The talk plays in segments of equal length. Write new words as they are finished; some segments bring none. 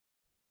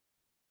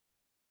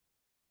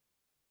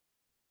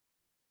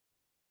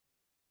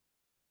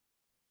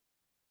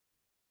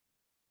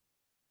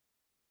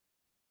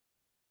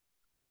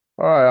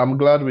All right, I'm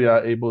glad we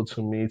are able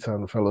to meet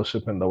and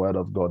fellowship in the Word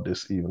of God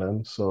this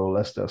evening. So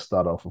let's just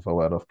start off with a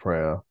word of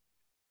prayer.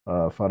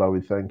 Father,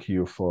 we thank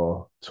you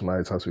for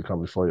tonight as we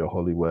come before your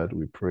holy word.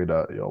 We pray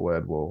that your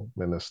word will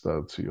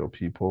minister to your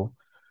people.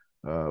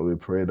 We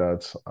pray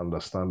that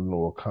understanding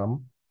will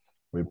come.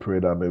 We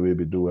pray that may we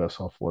be doers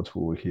of what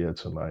we will hear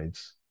tonight.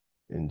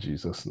 In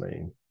Jesus'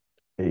 name,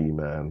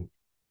 amen.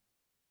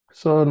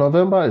 So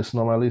November is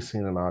normally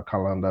seen in our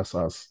calendars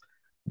as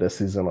the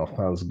season of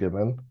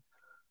Thanksgiving.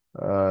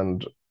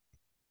 And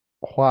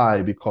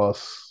why?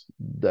 Because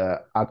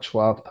the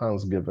actual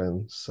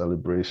Thanksgiving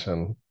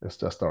celebration is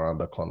just around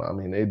the corner. I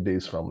mean, 8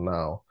 days from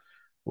now,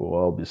 we'll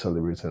all be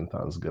celebrating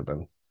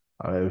Thanksgiving.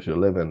 I mean, if you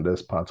live in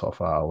this part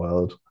of our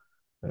world,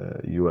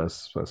 US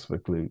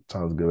specifically,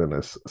 Thanksgiving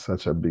is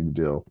such a big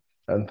deal.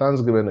 And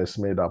Thanksgiving is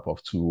made up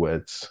of two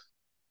words.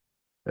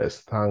 It's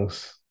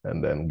thanks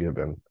and then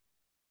giving.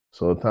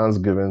 So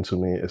Thanksgiving to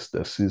me is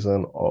the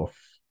season of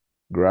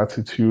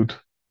gratitude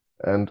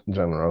and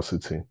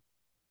generosity.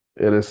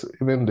 It is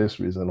even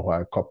this reason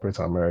why corporate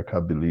America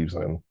believes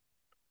in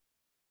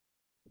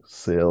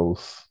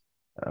sales,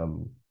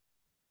 um,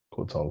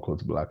 quote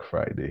unquote, Black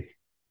Friday.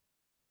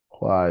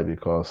 Why?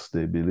 Because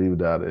they believe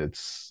that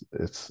it's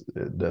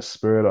the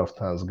spirit of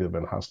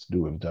Thanksgiving has to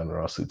do with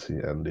generosity,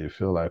 and they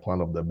feel like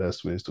one of the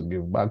best ways to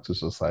give back to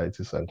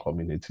societies and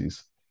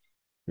communities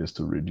is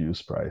to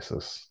reduce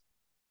prices.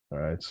 All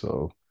right,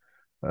 so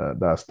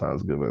that's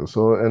Thanksgiving.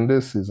 So in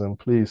this season,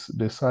 please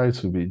decide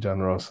to be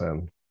generous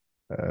and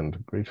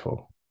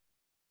grateful.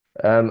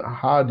 And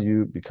how do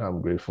you become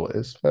grateful?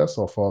 It's first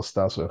of all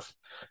starts with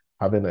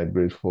having a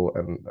grateful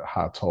and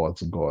heart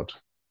towards God.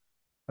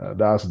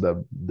 That's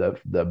the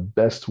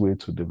best way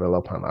to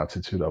develop an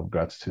attitude of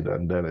gratitude,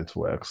 and then it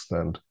will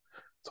extend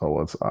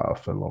towards our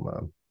fellow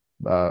man.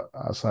 But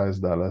aside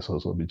that, let's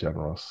also be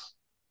generous.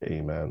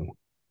 Amen.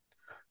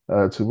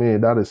 To me,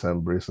 that is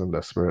embracing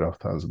the spirit of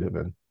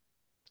Thanksgiving.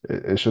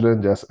 It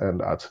shouldn't just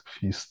end at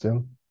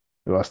feasting,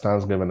 because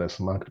Thanksgiving is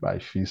marked by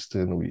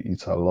feasting. We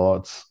eat a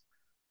lot,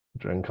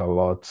 drink a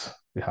lot.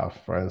 We have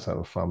friends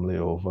and family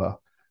over,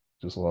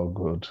 which is all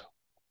good.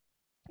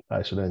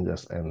 I shouldn't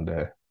just end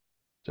there,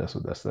 just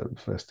with the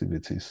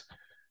festivities.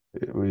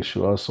 We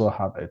should also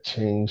have a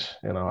change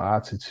in our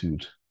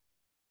attitude.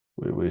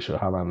 We should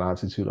have an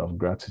attitude of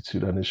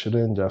gratitude, and it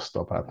shouldn't just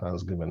stop at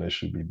Thanksgiving. It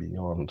should be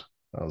beyond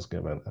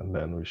Thanksgiving. And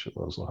then we should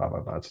also have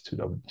an attitude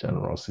of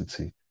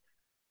generosity.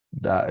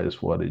 That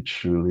is what it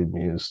truly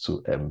means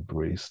to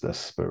embrace the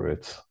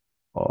spirit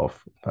of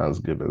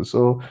Thanksgiving.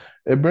 So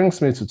it brings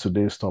me to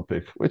today's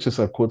topic, which is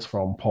a quote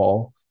from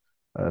Paul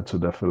to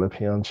the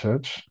Philippian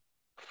church.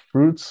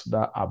 Fruits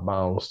that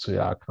abounds to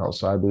your account.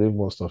 So I believe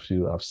most of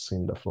you have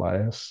seen the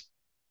flyers.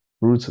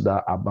 Fruits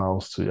that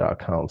abounds to your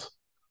account.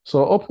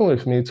 So open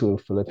with me to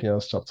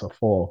Philippians chapter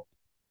 4,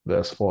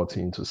 verse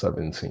 14 to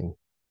 17.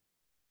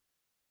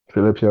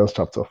 Philippians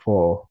chapter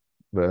 4,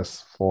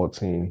 verse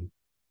 14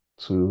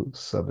 to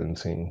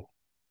 17.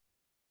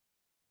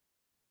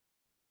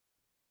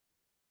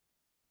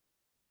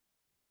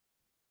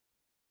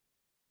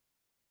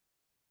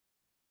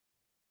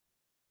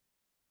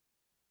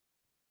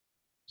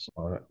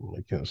 Sorry, I'm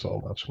making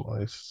so much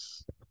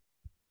noise.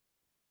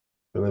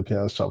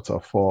 Philippians chapter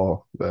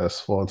 4, verse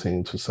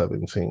 14 to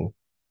 17.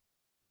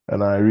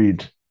 And I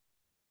read,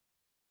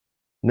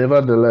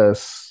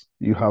 nevertheless,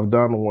 you have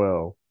done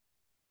well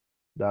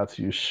that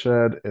you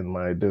shared in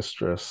my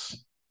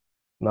distress.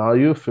 Now,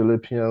 you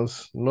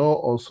Philippians know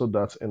also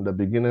that in the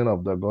beginning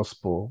of the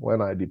gospel,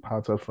 when I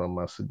departed from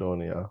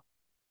Macedonia,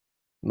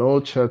 no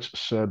church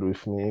shared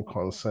with me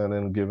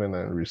concerning giving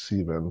and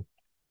receiving,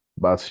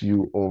 but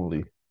you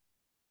only.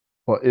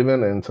 For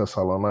even in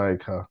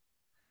Thessalonica,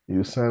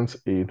 you sent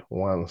aid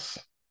once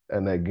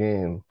and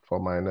again for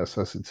my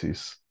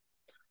necessities.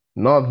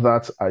 Not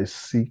that I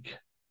seek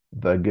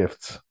the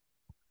gift,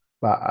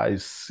 but I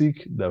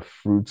seek the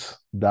fruit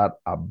that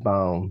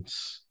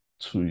abounds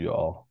to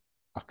your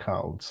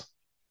account.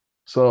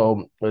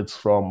 So it's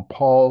from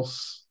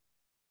Paul's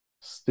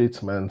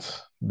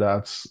statement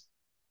that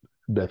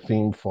the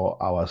theme for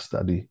our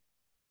study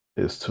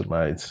is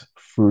tonight,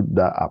 fruit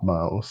that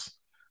abounds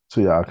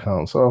to your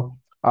account. So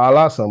our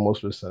last and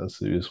most recent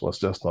series was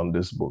just on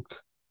this book,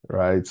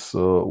 right?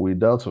 So we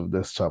dealt with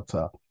this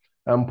chapter,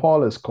 and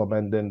Paul is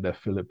commending the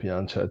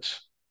Philippian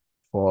church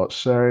for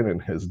sharing in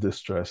his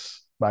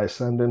distress by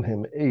sending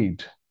him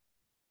aid.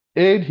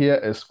 Aid here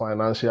is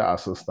financial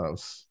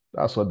assistance.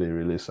 That's what they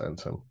really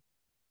sent him.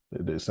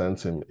 They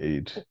sent him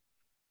aid.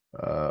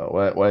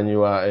 When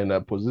you are in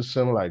a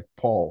position like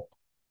Paul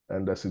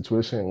and the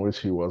situation in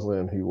which he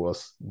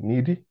was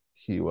needy,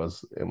 he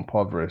was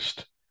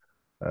impoverished,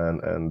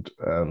 and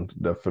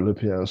the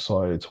Philippians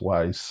saw it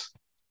wise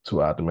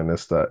to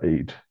administer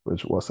aid,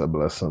 which was a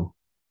blessing.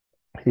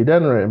 He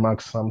then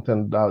remarks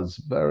something that's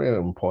very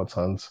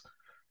important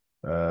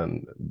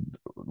and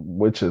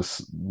which is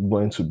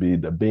going to be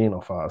the bane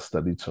of our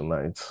study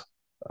tonight.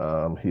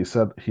 He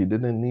said he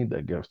didn't need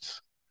the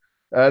gifts.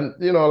 And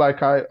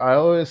like I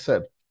always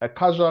said, a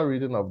casual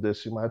reading of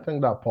this, you might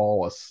think that Paul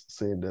was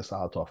saying this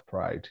out of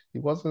pride. He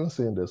wasn't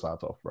saying this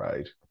out of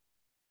pride.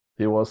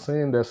 He was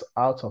saying this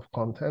out of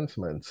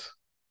contentment.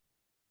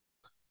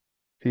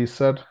 He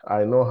said,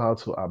 I know how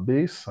to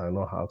abase, I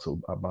know how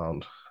to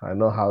abound, I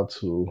know how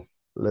to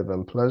live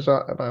in pleasure,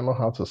 and I know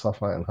how to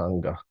suffer in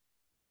hunger.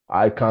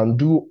 I can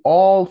do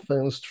all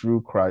things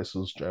through Christ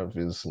who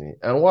strengthens me.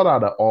 And what are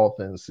the all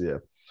things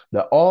here?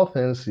 The all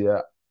things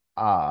here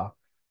are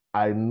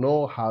I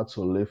know how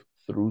to live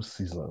through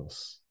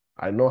seasons.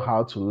 I know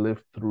how to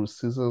live through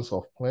seasons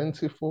of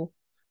plentiful,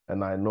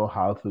 and I know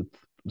how to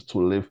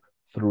live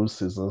through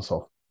seasons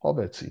of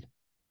poverty.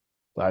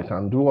 I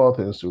can do all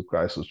things through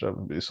Christ who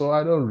strengthens me. So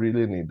I don't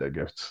really need the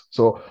gifts.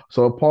 So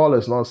Paul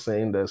is not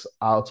saying this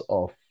out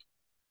of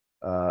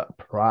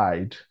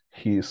pride.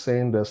 He's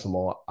saying this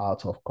more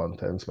out of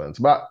contentment.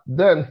 But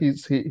then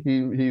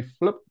he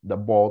flipped the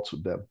ball to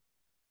them,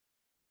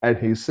 and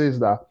he says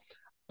that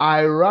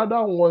I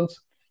rather want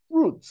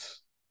fruit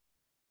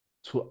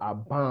to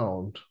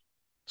abound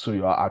to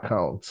your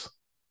account.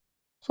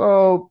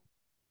 So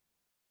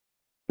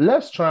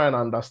let's try and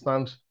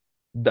understand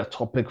the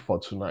topic for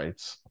tonight,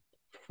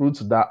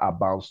 fruit that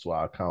abounds to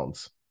our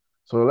account.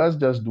 So let's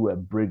just do a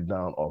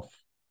breakdown of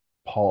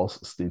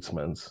Paul's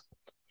statements,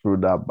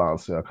 fruit that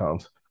abounds to your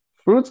account.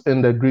 Fruit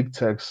in the Greek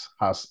text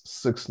has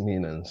 6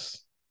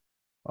 meanings.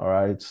 All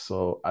right,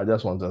 so I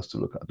just want us to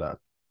look at that.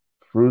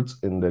 Fruit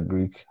in the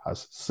Greek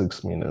has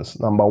 6 meanings.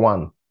 Number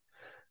 1,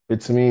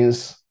 it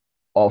means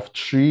of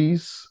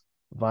trees,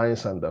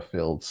 vines, and the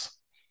fields.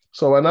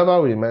 So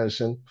whenever we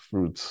mention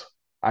fruit,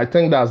 I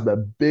think that's the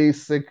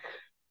basic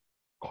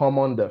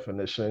common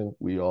definition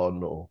we all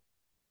know.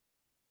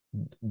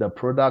 The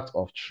product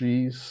of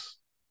trees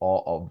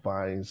or of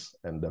vines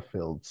and the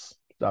fields.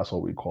 That's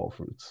what we call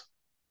fruits.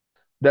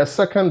 The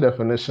second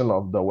definition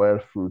of the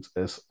word fruit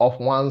is of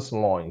one's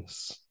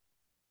loins.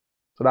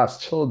 So that's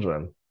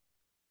children.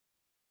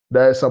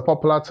 There is a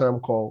popular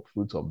term called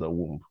fruit of the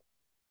womb.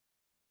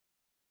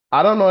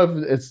 I don't know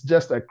if it's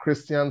just a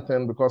Christian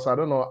thing because I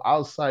don't know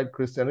outside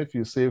Christian, if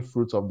you say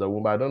fruit of the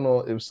womb, I don't know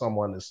if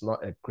someone is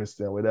not a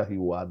Christian, whether he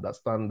will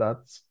understand that.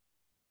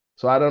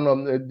 So I don't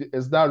know,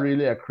 is that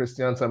really a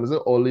Christian term? Is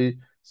it only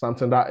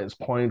something that is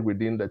coined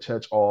within the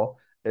church, or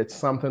it's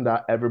something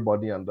that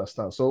everybody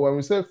understands? So when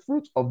we say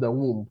fruit of the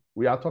womb,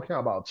 we are talking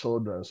about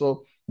children.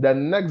 So the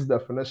next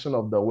definition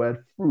of the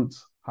word fruit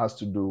has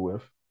to do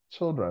with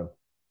children.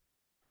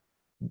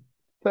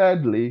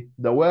 Thirdly,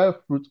 the word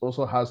fruit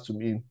also has to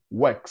mean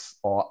works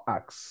or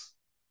acts.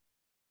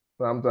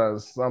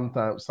 Sometimes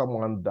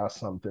someone does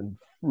something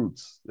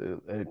fruits.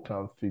 It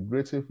can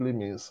figuratively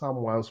mean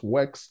someone's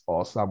works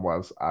or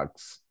someone's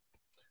acts.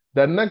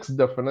 The next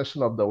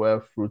definition of the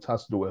word fruit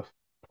has to do with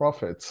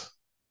profit.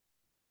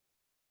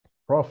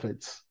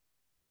 Profit.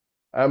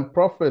 And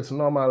profit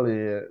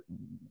normally,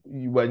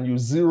 when you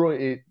zero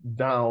it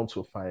down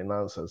to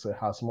finances, it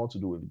has more to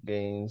do with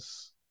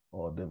gains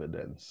or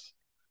dividends.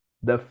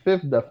 The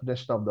fifth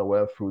definition of the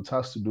word fruit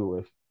has to do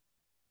with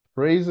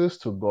praises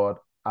to God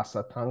as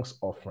a thanks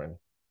offering.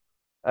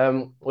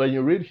 When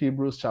you read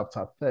Hebrews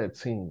chapter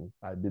 13,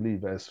 I believe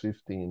verse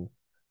 15,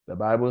 the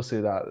Bible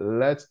says that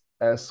let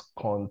us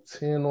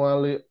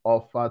continually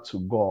offer to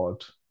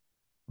God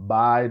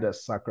by the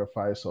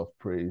sacrifice of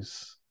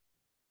praise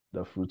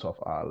the fruit of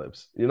our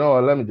lips. You know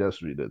what? Let me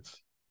just read it.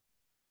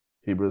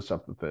 Hebrews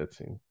chapter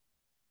 13.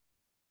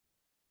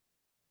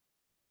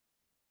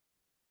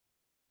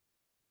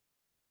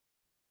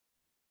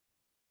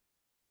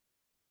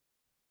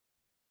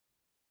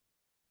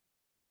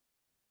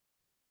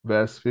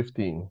 Verse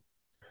 15.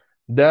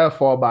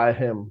 Therefore, by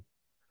him,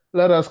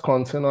 let us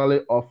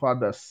continually offer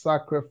the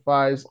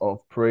sacrifice of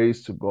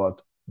praise to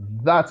God.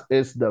 That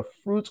is the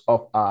fruit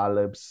of our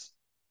lips,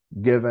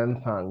 giving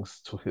thanks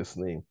to his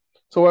name.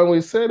 So when we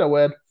say the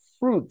word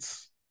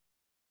fruits,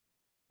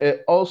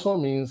 it also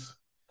means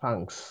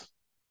thanks,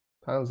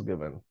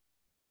 thanksgiving.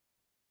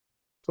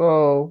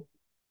 So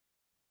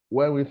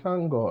when we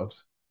thank God,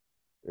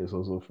 it's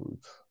also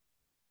fruit.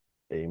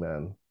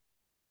 Amen.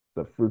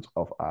 The fruit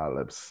of our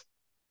lips.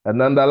 And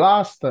then the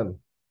last thing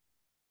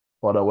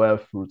for the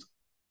word fruit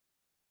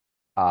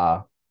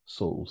are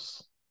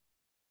souls.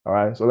 All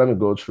right, so let me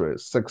go through it.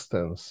 6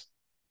 things.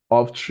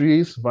 Of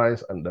trees,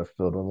 vines, and the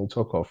field, when we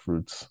talk of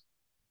fruits.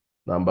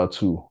 Number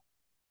 2,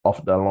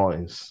 of the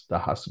loins, that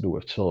has to do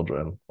with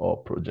children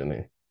or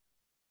progeny.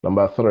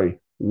 Number 3,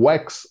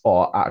 works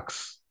or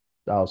acts,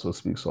 that also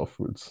speaks of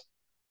fruits.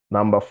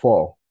 Number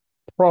 4,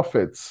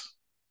 profits.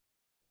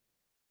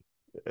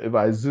 If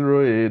I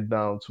zero it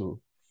down to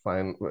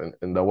find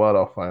in the world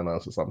of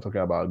finances, I'm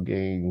talking about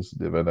gains,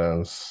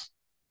 dividends,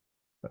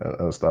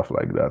 and stuff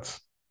like that.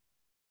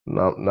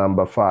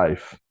 Number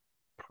 5,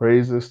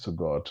 praises to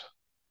God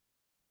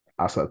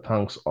as a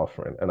thanks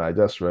offering. And I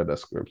just read the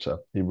scripture,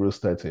 Hebrews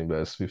 13,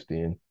 verse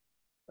 15.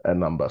 And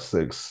number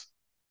 6,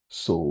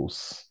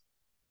 souls.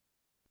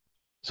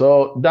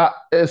 So that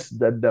is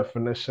the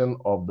definition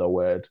of the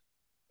word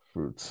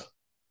fruit.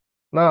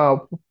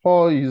 Now,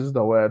 Paul uses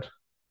the word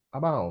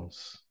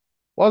abounds.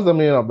 What's the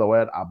meaning of the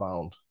word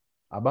abound?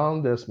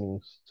 Abound this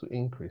means to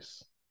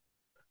increase.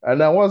 And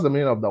then what's the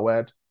meaning of the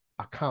word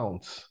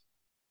account?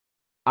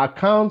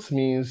 Account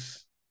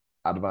means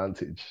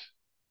advantage.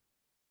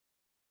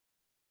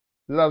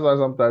 That's why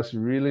sometimes you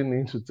really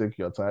need to take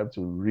your time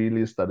to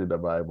really study the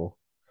Bible.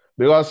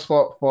 Because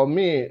for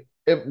me,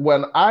 if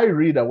when I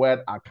read the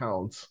word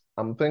account,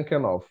 I'm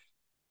thinking of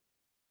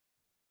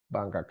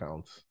bank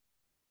accounts,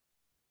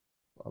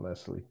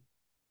 honestly.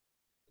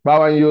 But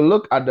when you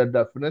look at the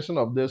definition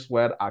of this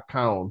word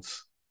account,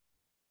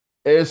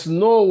 it's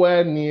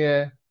nowhere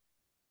near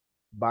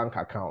bank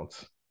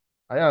account.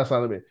 Are you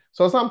understanding me?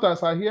 So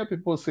sometimes I hear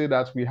people say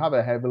that we have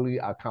a heavenly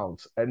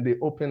account and they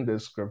open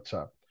this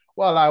scripture.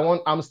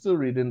 Well, I'm still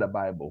reading the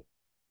Bible.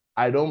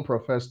 I don't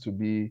profess to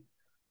be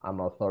an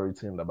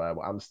authority in the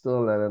Bible. I'm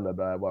still learning the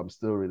Bible. I'm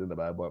still reading the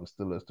Bible. I'm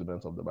still a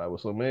student of the Bible.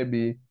 So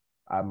maybe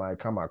I might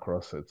come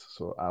across it.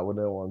 So I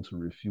wouldn't want to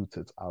refute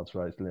it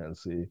outrightly and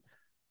say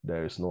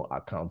there is no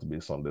account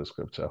based on the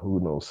scripture. Who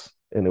knows?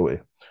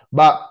 Anyway,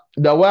 but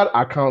the word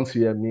account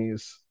here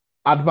means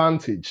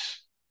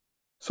advantage.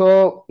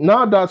 So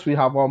now that we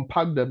have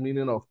unpacked the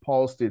meaning of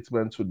Paul's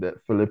statement to the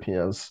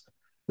Philippians,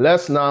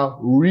 let's now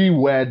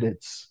reword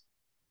it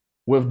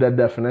with the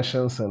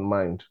definitions in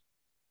mind.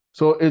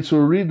 So it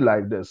will read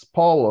like this.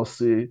 Paul will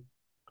say,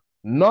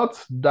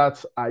 not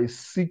that I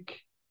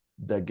seek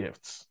the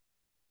gifts,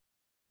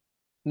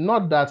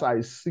 not that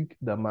I seek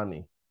the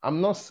money. I'm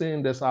not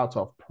saying this out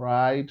of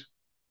pride.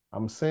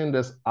 I'm saying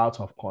this out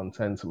of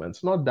contentment.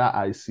 Not that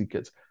I seek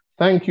it.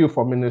 Thank you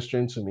for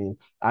ministering to me.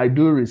 I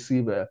do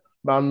receive it,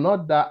 but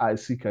not that I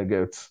seek a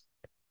gift,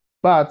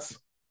 but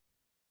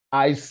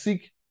I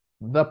seek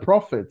the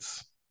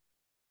profits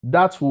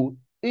that will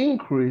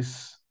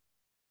increase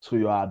to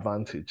your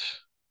advantage.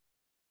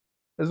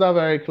 Is that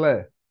very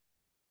clear?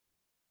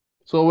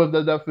 So with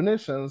the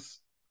definitions,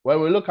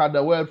 when we look at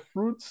the word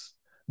fruits,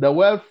 the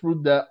word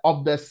fruit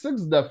of the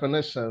 6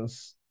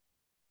 definitions,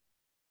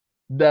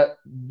 the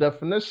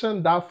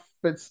definition that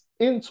fits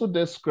into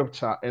this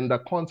scripture in the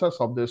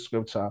context of this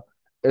scripture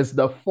is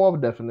the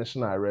 4th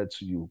definition I read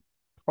to you,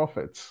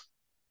 profit.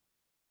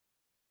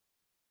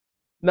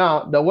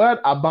 Now, the word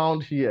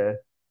abound here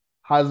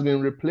has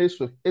been replaced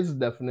with its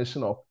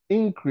definition of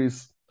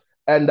increase,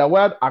 and the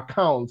word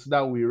account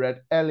that we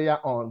read earlier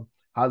on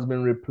has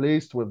been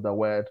replaced with the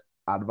word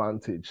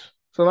advantage.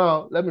 So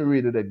now let me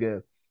read it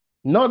again.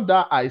 Not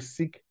that I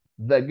seek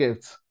the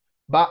gift,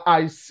 but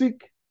I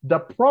seek the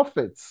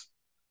profits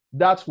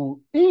that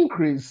will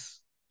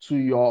increase to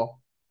your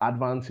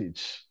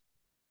advantage.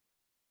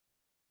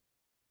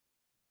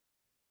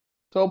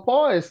 So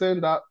Paul is saying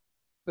that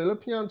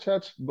Philippian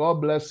church, God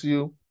bless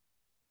you.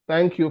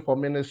 Thank you for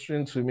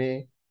ministering to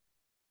me.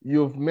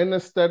 You've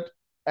ministered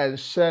and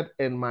shared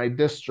in my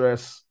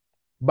distress,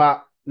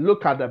 but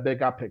look at the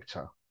bigger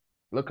picture.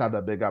 Look at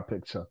the bigger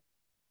picture.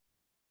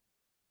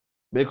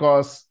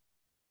 Because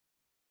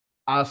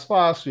as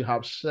far as you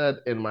have shared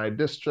in my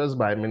distress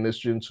by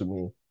ministering to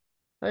me,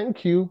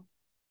 thank you.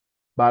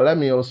 But let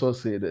me also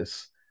say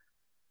this.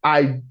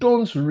 I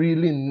don't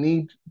really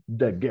need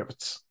the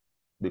gifts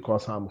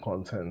because I'm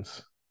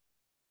content.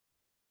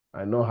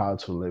 I know how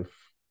to live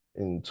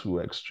in 2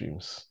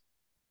 extremes.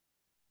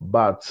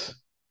 But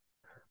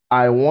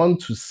I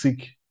want to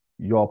seek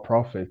your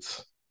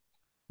profits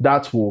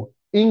that will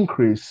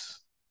increase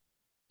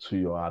to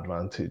your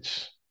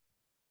advantage.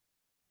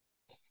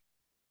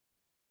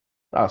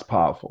 That's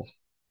powerful.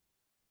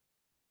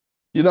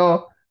 You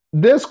know,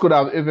 this could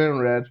have even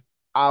read,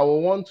 I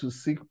will want to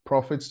seek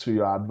profits to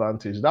your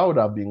advantage. That would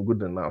have been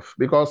good enough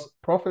because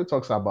profit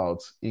talks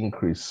about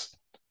increase.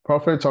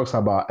 Profit talks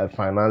about a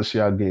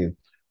financial gain.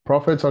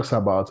 Profit talks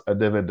about a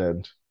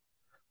dividend.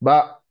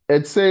 But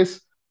it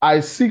says,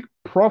 I seek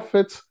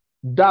profit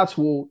that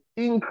will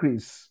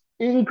increase.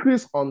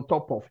 Increase on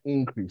top of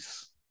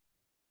increase.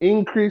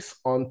 Increase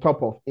on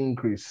top of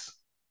increase.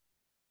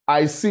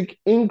 I seek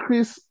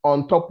increase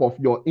on top of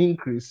your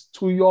increase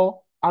to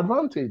your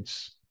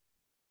advantage.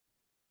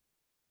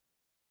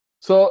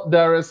 So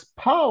there is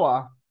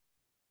power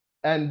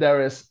and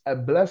there is a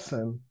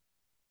blessing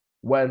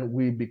when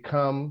we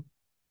become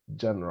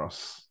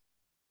generous.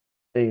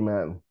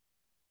 Amen.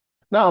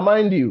 Now,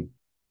 mind you,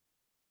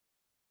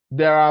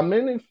 there are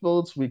many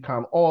fields we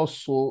can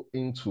also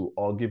into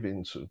or give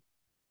into,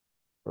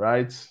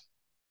 right?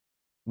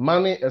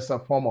 Money is a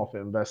form of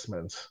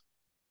investment.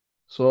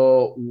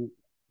 So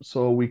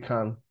we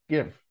can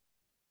give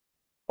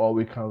or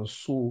we can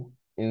sow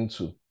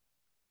into.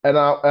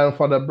 And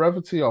for the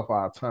brevity of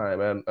our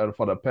time and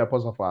for the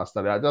purpose of our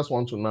study, I just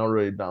want to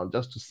narrow it down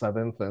just to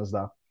 7 things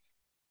that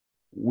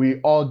we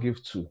all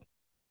give to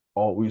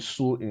or we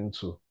sow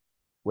into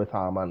with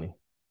our money.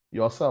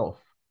 Yourself.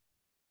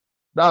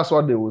 That's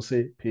what they will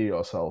say, pay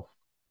yourself.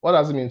 What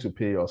does it mean to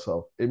pay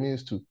yourself? It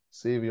means to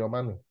save your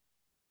money.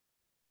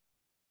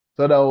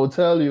 So that will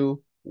tell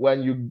you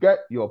when you get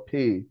your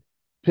pay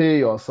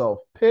yourself.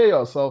 Pay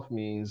yourself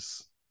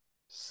means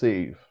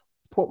save.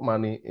 Put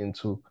money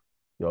into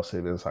your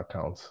savings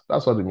account.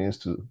 That's what it means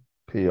to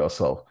pay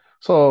yourself.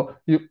 So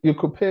you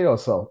could pay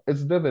yourself.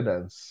 It's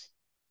dividends.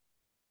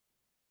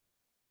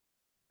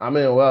 I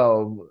mean,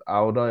 well, I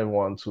don't even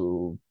want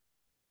to.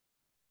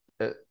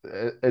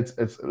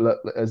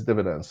 It's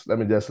dividends. Let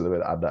me just leave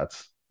it at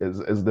that.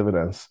 It's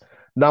dividends.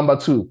 Number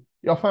two,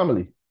 your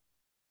family.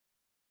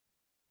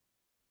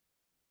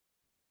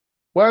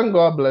 When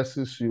God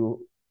blesses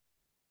you,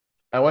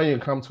 and when you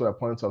come to a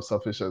point of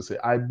sufficiency,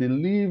 I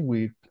believe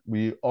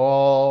we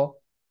all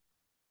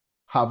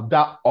have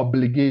that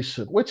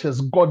obligation, which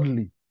is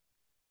godly,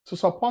 to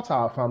support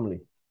our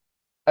family,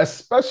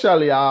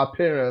 especially our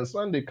parents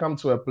when they come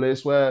to a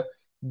place where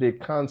they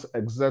can't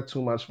exert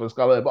too much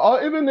physical labor,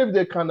 or even if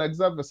they can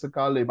exert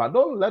physical labor,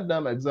 don't let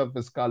them exert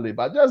physical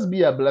labor. Just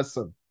be a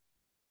blessing.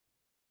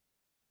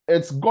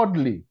 It's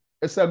godly.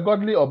 It's a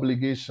godly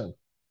obligation.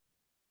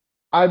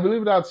 I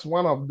believe that's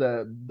one of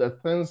the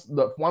things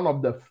that one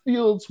of the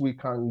fields we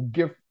can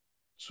give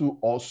to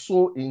or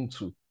sow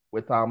into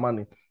with our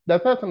money. The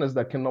third thing is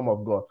the kingdom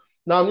of God.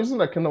 Now I'm using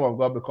the kingdom of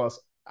God because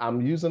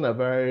I'm using a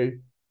very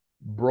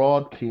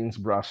broad paint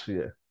brush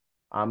here.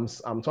 I'm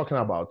talking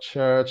about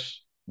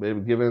church,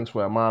 maybe giving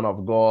to a man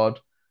of God,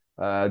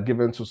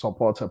 giving to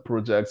support a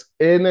project,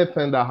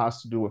 anything that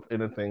has to do with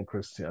anything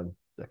Christian,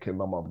 the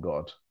kingdom of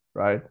God,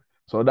 right?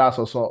 So that's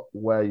also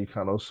where you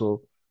can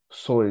also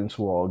sow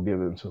into or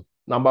give into.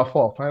 Number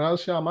four,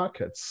 financial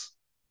markets.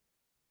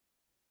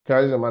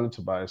 Carry the money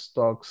to buy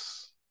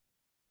stocks,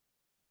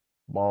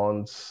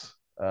 bonds,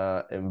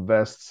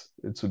 invest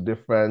into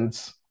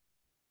different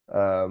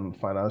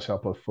financial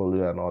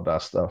portfolio and all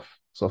that stuff.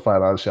 So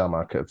financial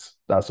markets,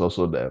 that's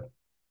also there.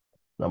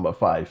 Number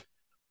five,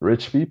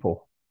 rich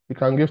people. You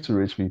can give to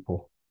rich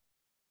people.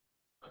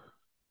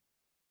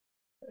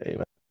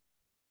 Amen.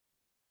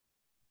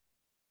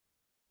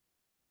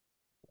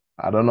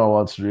 I don't know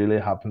what's really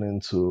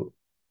happening to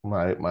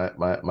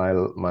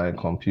my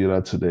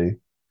computer today,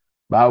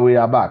 but we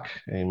are back.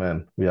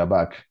 Amen. We are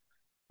back.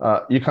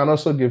 You can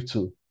also give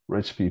to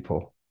rich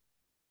people.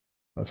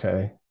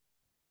 Okay.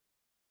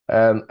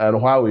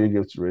 And why will you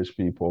give to rich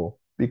people?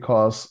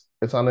 Because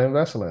it's an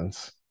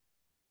investment.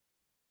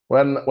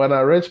 When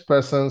a rich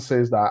person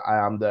says that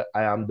I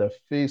am the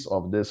face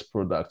of this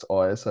product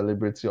or a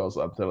celebrity or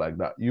something like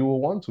that, you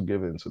will want to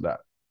give into that.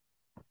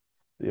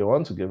 You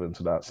want to give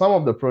into that. Some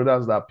of the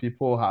products that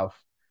people have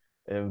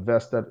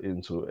invested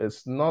into,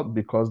 it's not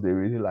because they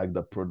really like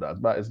the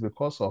product, but it's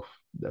because of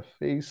the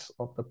face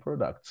of the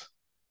product.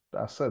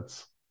 That's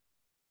it.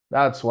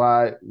 That's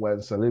why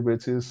when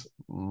celebrities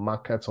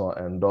market or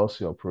endorse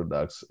your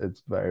products,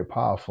 it's very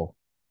powerful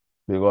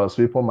because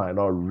people might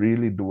not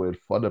really do it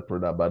for the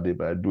product, but they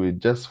might do it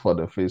just for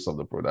the face of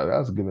the product.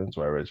 That's given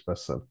to a rich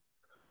person.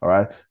 All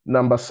right.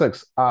 Number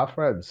six, our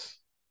friends.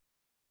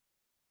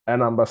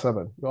 And number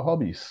seven, your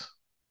hobbies.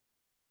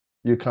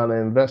 You can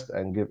invest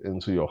and give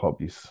into your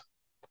hobbies.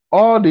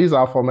 All these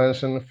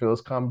aforementioned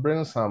fields can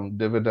bring some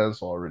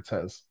dividends or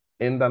returns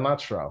in the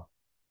natural.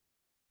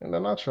 In the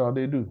natural,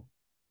 they do.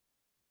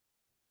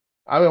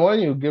 I mean, when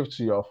you give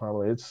to your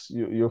family, it's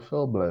you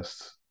feel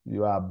blessed.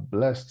 You are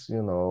blessed,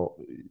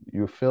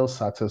 you feel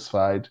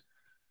satisfied.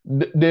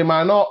 They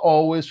might not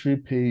always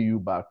repay you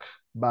back,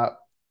 but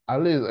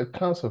at least it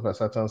comes with a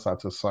certain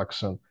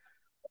satisfaction.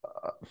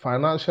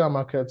 Financial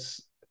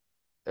markets,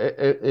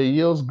 it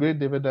yields great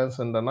dividends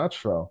in the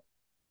natural.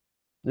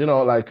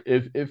 Like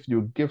if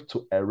you give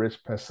to a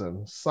rich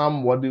person,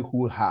 somebody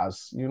who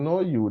has, you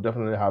will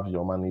definitely have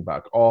your money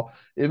back. Or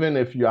even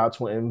if you are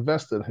to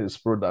invest in his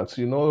products,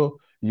 you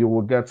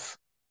will get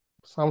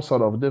some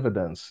sort of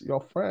dividends.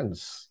 Your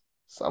friends,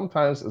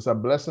 sometimes it's a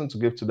blessing to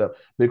give to them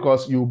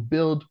because you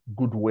build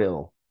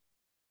goodwill.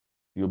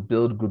 You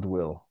build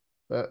goodwill.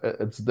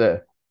 It's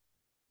there.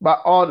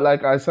 But all,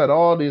 like I said,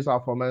 all these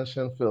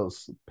aforementioned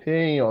fields,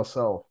 paying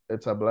yourself,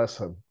 it's a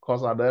blessing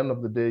because at the end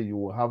of the day, you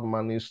will have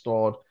money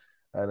stored,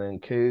 and in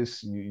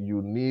case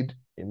you need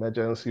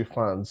emergency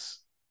funds,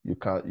 you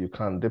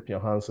can dip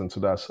your hands into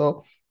that.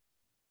 So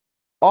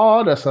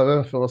all the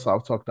seven fields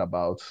I've talked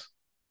about,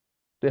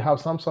 they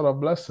have some sort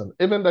of blessing.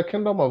 Even the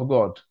kingdom of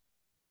God.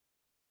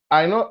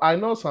 I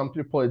know some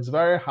people, it's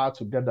very hard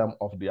to get them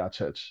off their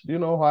church. Do you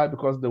know why?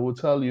 Because they will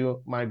tell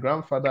you, my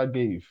grandfather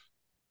gave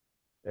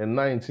in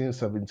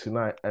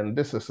 1979, and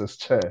this is his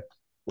chair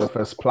with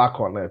his plaque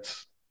on it.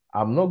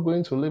 I'm not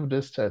going to leave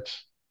this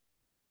church.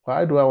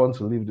 Why do I want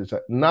to leave the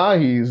church? Now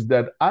he is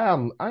dead. I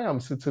am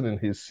sitting in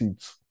his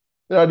seat.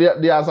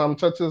 There are some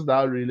churches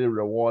that really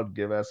reward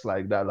givers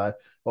like that. Like,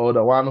 oh,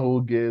 the one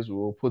who gives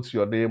will put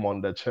your name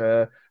on the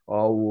chair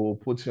or will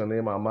put your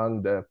name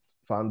among the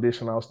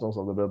foundational stones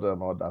of the building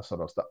and all that sort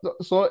of stuff.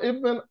 So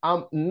even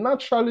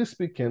naturally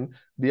speaking,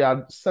 there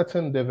are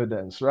certain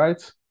dividends,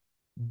 right?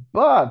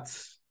 But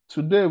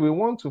today we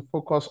want to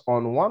focus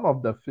on one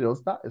of the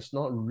fields that is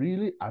not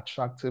really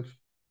attractive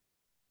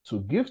to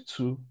give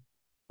to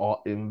or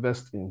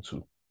invest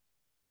into.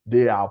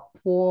 They are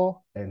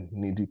poor and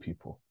needy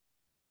people.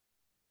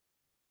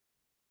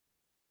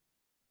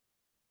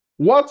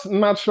 What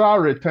natural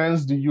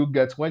returns do you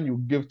get when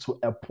you give to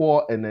a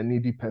poor and a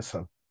needy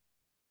person?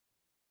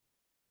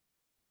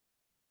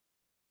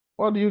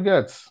 What do you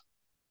get?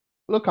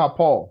 Look at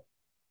Paul.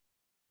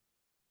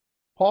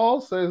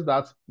 Paul says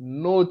that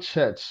no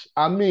church,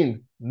 I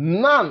mean,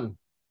 none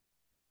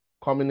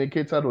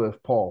communicated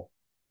with Paul.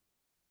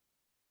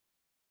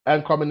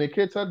 And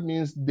communicated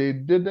means they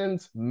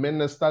didn't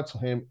minister to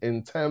him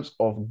in terms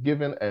of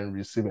giving and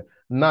receiving.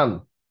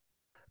 None.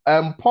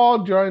 And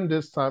Paul, during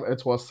this time,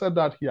 it was said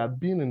that he had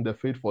been in the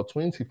faith for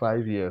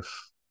 25 years.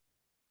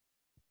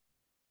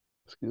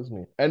 Excuse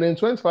me. And in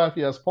 25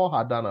 years, Paul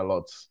had done a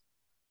lot.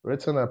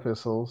 Written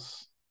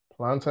epistles,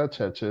 planted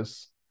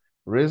churches,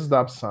 raised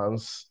up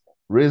sons,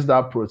 raised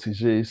up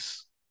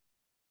proteges.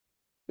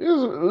 He's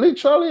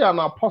literally an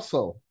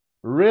apostle,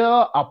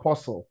 real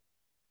apostle.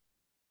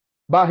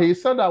 But he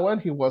said that when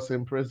he was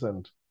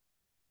imprisoned,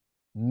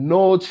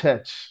 no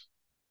church,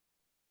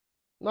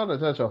 not the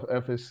church of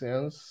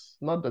Ephesians,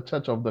 not the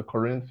church of the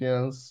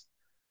Corinthians,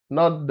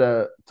 not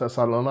the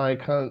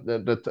Thessalonican,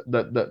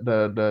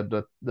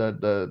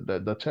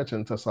 the church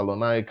in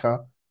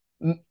Thessalonica.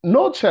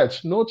 No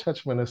church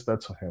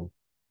ministered to him.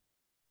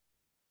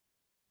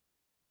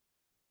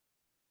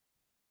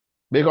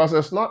 Because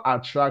it's not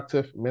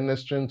attractive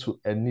ministering to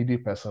a needy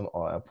person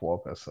or a poor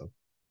person.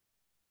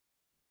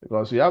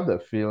 Because you have the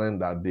feeling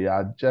that they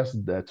are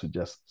just there to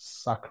just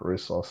suck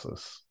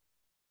resources.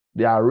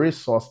 They are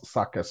resource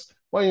suckers.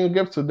 When you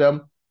give to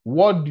them,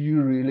 what do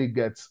you really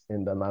get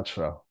in the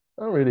natural?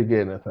 You don't really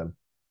get anything.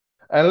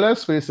 And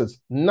let's face it,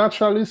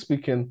 naturally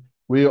speaking,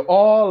 we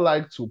all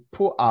like to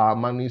put our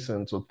monies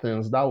into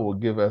things that will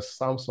give us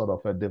some sort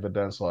of a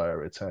dividends or a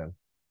return.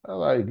 That's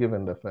why you give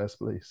in the first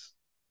place.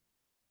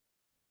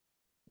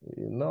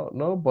 You know,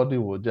 nobody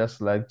would just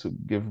like to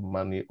give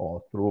money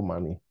or throw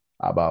money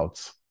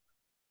about.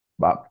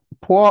 But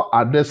Paul,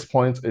 at this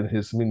point in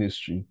his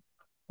ministry,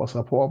 was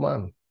a poor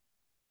man.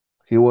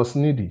 He was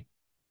needy.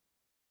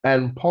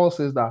 And Paul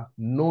says that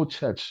no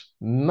church,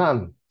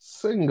 none,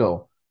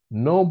 single,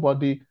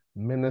 nobody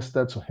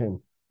ministered to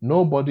him.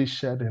 Nobody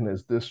shared in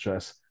his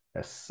distress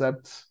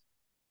except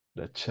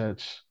the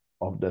church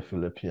of the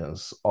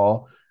Philippians,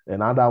 or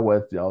in other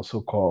words, they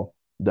also call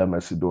the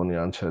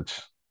Macedonian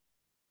church.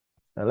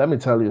 And let me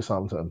tell you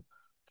something.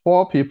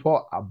 Poor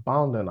people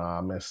abound in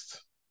our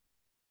midst.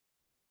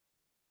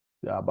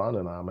 They abound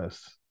in our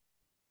midst.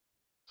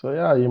 So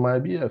yeah, you might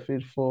be a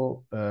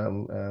faithful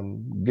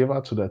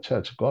giver to the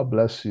church. God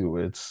bless you.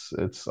 It's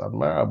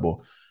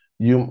admirable.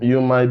 You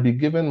might be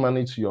giving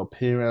money to your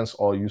parents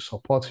or you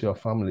support your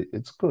family.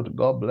 It's good.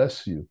 God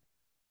bless you.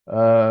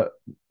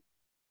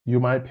 You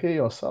might pay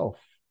yourself.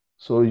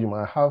 So you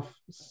might have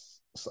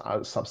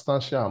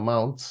substantial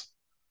amounts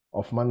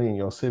of money in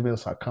your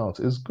savings account.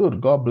 It's good.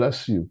 God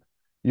bless you.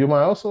 You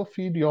might also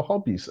feed your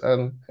hobbies.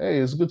 And hey,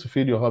 it's good to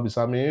feed your hobbies.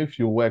 I mean, if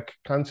you work,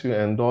 can't you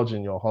indulge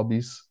in your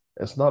hobbies?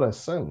 It's not a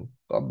sin.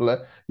 God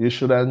bless. You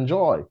should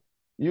enjoy.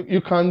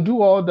 You can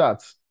do all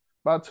that.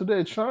 But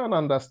today, try and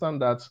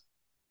understand that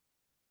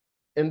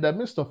in the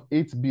midst of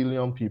 8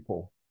 billion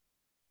people,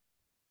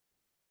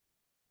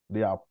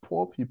 there are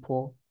poor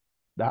people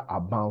that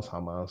abound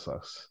amongst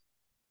us.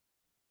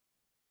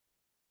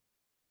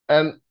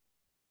 And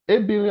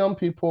 8 billion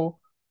people,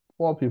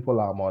 poor people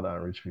are more than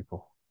rich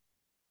people.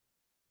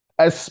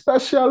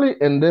 Especially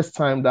in this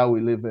time that we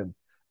live in.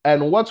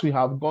 And what we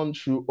have gone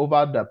through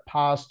over the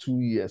past 2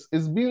 years.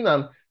 It's been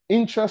an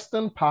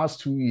interesting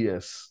past 2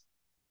 years.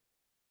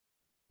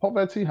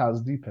 Poverty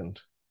has deepened.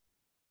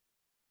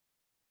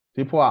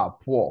 People are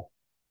poor.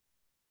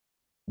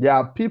 There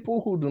are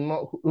people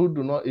who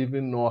do not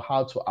even know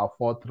how to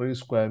afford 3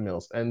 square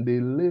meals, and they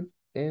live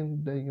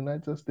in the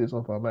United States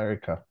of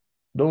America.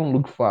 Don't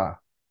look far.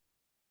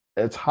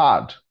 It's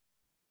hard.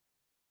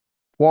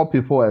 Poor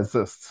people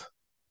exist.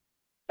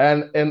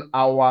 And in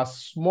our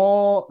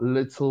small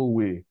little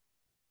way,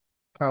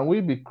 can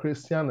we be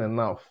Christian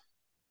enough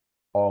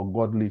or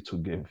godly to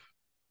give?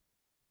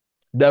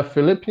 The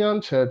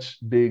Philippian church,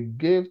 they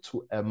gave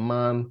to a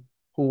man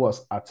who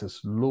was at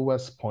his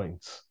lowest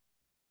point.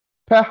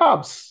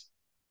 Perhaps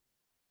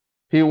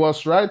he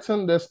was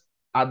writing this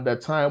at the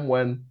time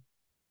when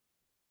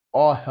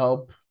all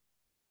help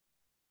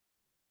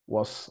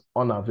was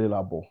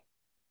unavailable,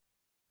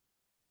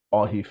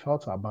 or he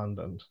felt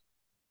abandoned.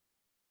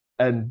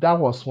 And that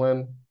was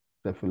when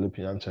the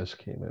Philippian church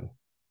came in.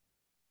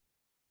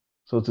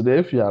 So today,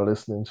 if you are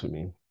listening to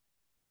me,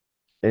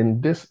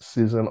 in this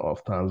season of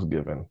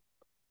Thanksgiving,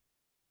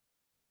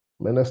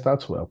 minister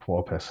to a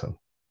poor person,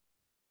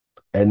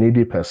 a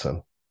needy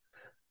person.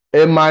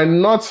 It might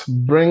not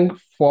bring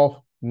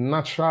forth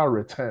natural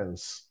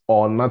returns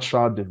or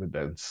natural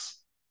dividends,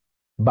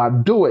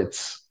 but do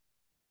it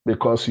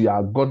because you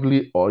are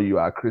godly or you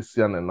are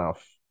Christian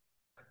enough.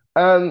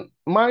 And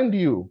mind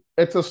you,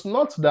 it is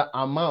not the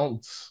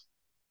amount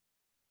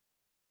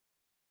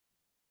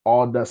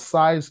or the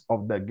size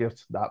of the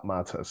gift that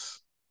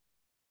matters,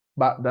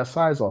 but the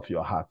size of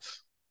your heart.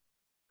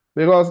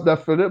 Because the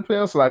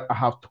Philippians, like I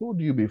have told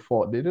you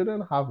before, they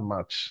didn't have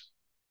much.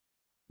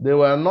 They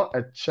were not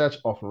a church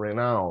of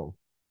renown,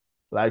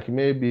 like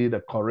maybe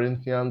the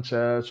Corinthian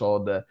church or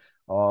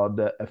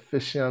the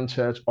Ephesian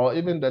church or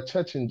even the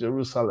church in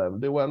Jerusalem.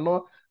 They were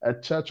not a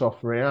church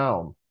of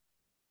renown.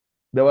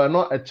 They were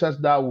not a church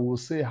that we would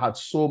say had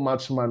so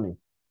much money.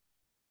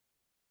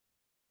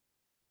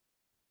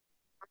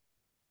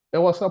 It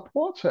was a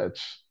poor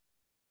church,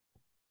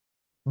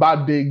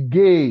 but they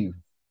gave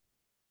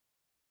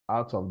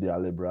out of their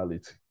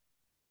liberality.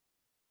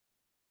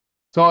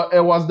 So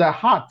it was the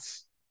heart,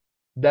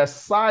 the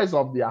size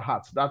of their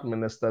heart that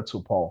ministered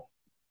to Paul,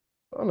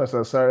 not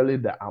necessarily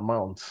the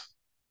amount.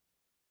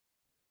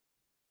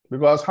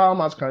 Because how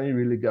much can you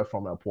really get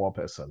from a poor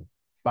person?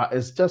 But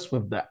it's just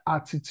with the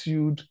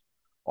attitude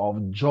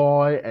of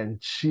joy and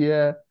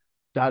cheer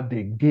that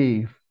they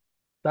gave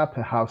that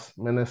perhaps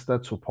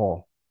ministered to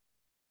Paul.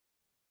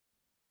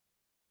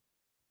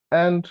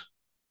 And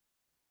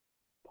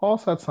Paul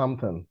said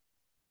something.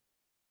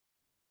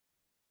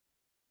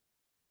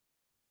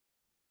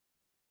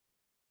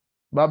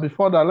 But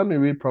before that, let me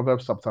read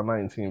Proverbs chapter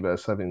 19,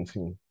 verse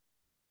 17.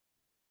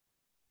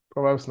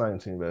 Proverbs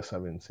 19, verse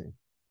 17.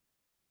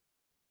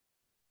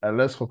 And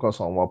let's focus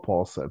on what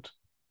Paul said.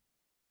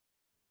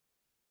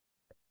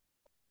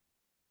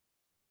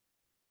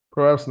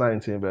 Proverbs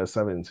 19, verse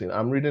 17.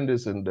 I'm reading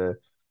this in the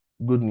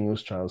Good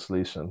News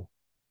translation.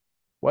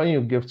 When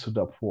you give to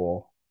the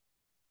poor,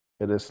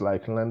 it is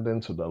like lending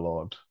to the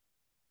Lord,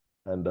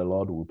 and the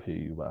Lord will pay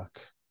you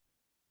back.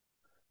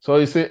 So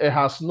you see, it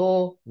has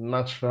no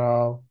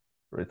natural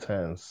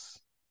returns.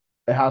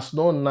 It has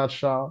no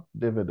natural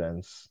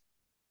dividends.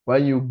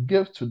 When you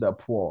give to the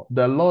poor,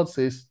 the Lord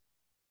says,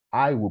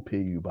 I will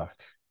pay you back.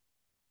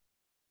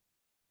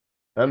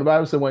 And the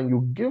Bible says, when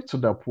you give to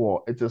the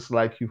poor, it is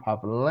like you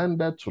have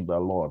lended to the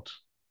Lord,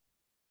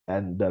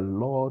 and the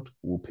Lord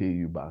will pay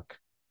you back.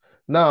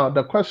 Now,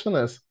 the question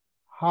is,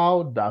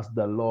 how does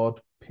the Lord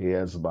pay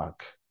us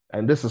back?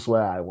 And this is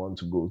where I want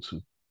to go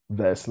to,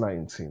 verse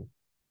 19.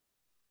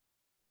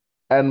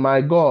 And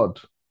my God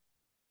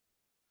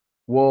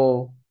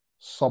will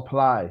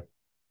supply.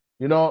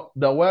 You know,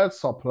 the word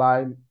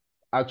supply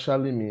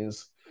actually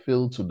means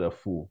fill to the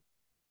full.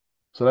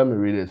 So let me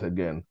read it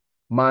again.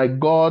 My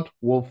God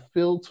will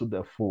fill to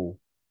the full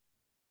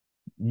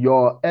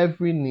your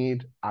every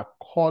need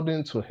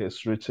according to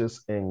his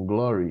riches in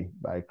glory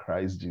by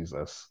Christ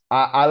Jesus.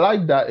 I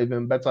like that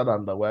even better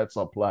than the word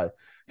supply.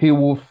 He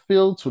will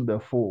fill to the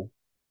full.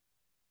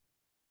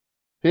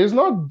 He's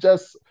not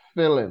just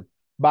filling,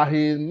 but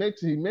he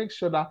makes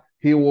sure that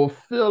he will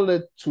fill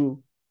it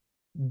to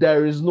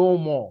there is no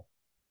more.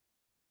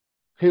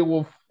 He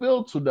will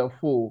fill to the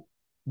full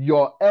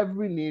your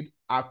every need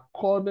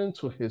according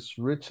to his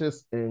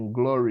riches in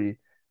glory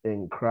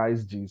in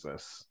Christ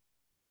Jesus.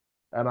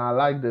 And I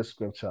like this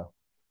scripture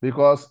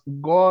because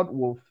God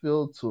will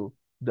fill to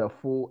the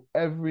full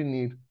every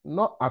need,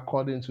 not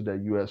according to the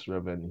US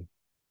revenue.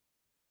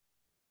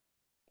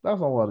 That's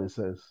not what it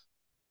says.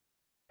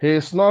 He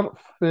is not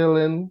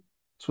filling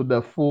to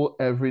the full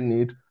every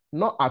need,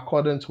 not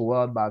according to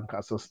World Bank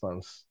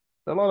assistance.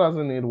 The Lord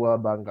doesn't need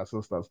World Bank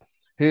assistance.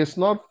 He is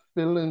not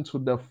filling to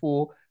the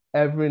full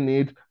every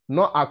need,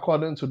 not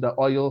according to the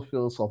oil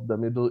fields of the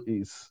Middle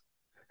East.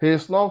 He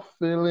is not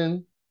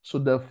filling to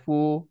the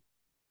full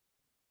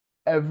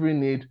every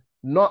need,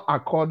 not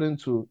according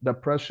to the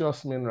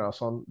precious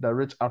minerals on the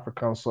rich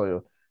African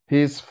soil. He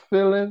is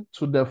filling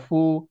to the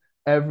full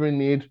every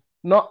need,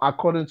 not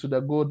according to the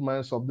gold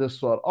mines of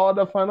this world or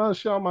the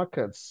financial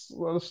markets,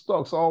 or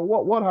stocks, or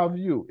what have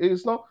you. It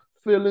is not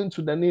filling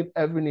to the need,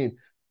 every need,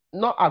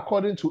 not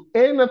according to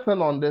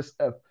anything on this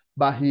earth,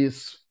 but he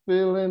is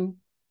filling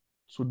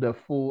to the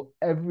full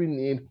every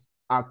need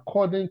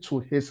according to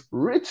his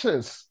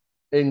riches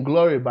in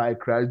glory by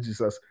Christ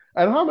Jesus.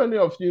 And how many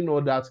of you know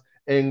that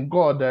in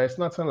God there is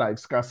nothing like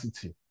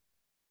scarcity?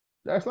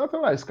 There's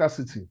nothing like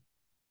scarcity.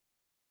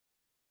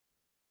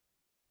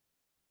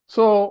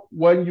 So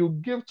when you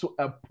give to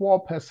a poor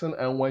person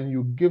and when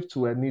you give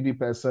to a needy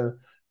person,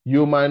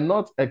 you might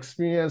not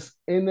experience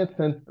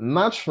anything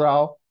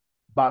natural,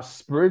 but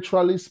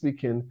spiritually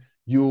speaking,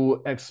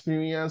 you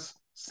experience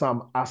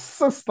some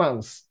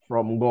assistance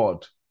from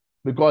God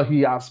because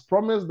he has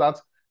promised that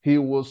he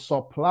will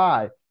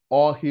supply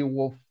or he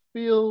will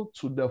fill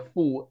to the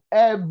full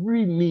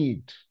every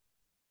need.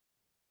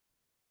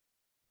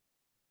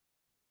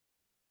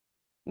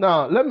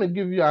 Now, let me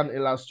give you an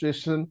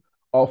illustration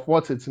of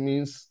what it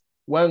means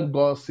when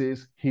God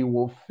says he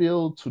will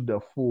fill to the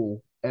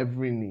full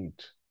every need.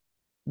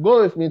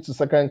 Go with me to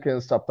 2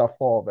 Kings chapter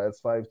 4, verse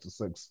 5 to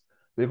 6,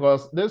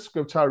 because this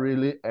scripture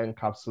really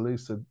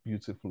encapsulates it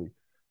beautifully.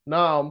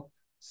 Now,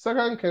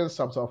 2 Kings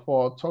chapter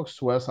 4 talks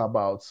to us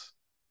about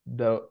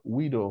the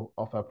widow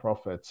of a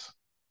prophet.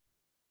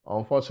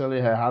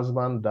 Unfortunately, her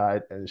husband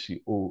died and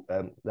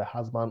the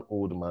husband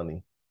owed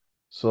money.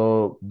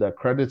 So the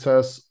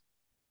creditors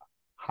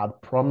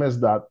had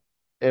promised that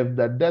if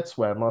the debts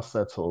were not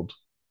settled,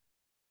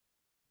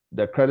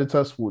 the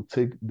creditors would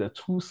take the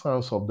two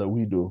sons of the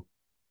widow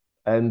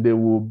and they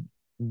will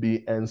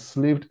be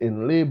enslaved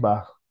in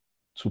labor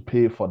to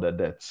pay for the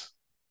debts.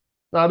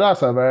 Now,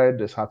 that's a very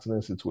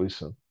disheartening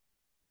situation.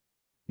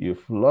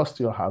 You've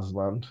lost your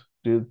husband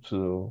due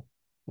to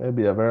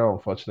maybe a very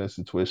unfortunate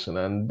situation,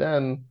 and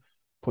then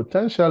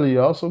potentially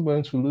you're also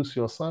going to lose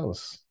your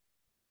sons.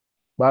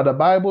 But the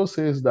Bible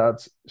says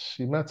that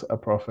she met a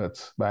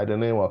prophet by the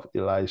name of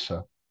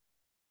Elisha.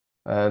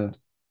 And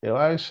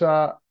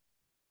Elisha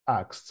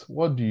asked,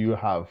 "What do you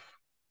have?"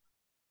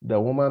 The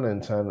woman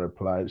in turn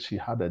replied, she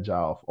had a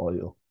jar of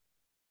oil.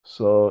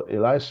 So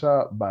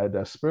Elisha, by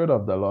the Spirit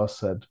of the Lord,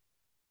 said,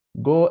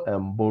 "Go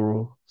and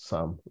borrow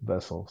some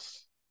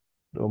vessels.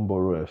 Don't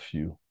borrow a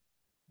few,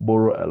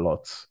 borrow a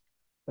lot.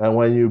 And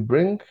when you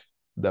bring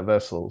the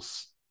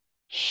vessels,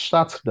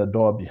 shut the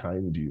door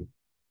behind you.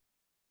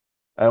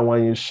 And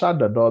when you shut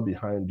the door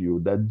behind you,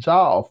 the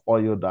jar of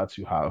oil that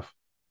you have,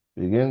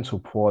 begin to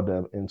pour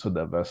them into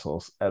the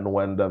vessels. And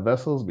when the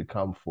vessels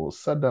become full,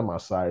 set them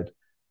aside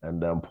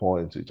and then pour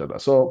into each other."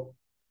 So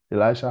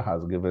Elisha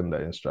has given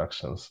the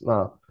instructions.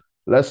 Now,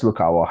 let's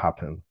look at what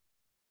happened.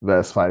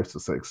 Verse 5 to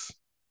 6.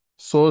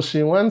 So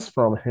she went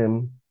from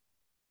him,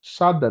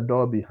 shut the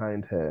door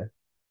behind her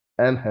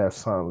and her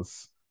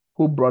sons,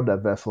 who brought the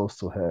vessels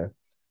to her,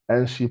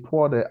 and she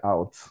poured it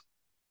out.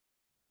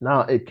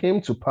 Now it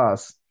came to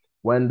pass,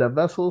 when the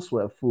vessels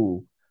were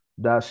full,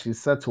 that she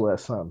said to her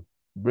son,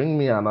 "Bring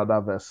me another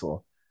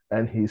vessel."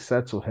 And he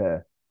said to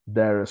her,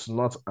 "There is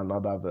not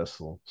another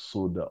vessel."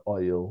 So the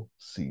oil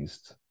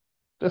ceased.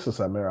 This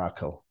is a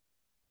miracle.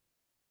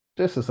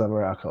 This is a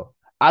miracle.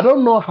 I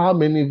don't know how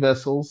many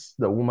vessels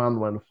the woman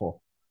went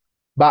for,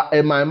 but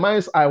in my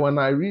mind's eye, when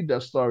I read the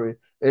story,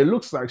 it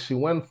looks like she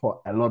went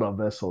for a lot of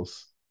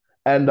vessels.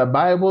 And the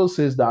Bible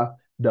says that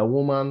the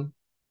woman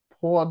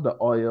poured the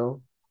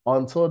oil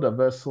until the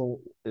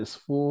vessel is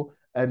full,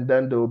 and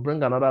then they will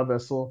bring another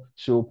vessel.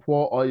 She will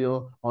pour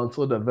oil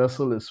until the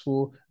vessel is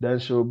full. Then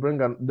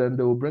then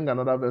they will bring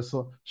another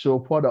vessel. She will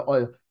pour the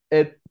oil.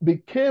 It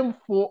became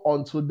full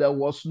until there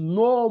was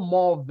no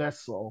more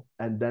vessel,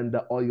 and then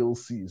the oil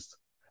ceased.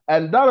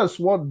 And that is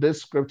what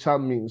this scripture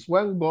means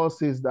when God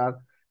says that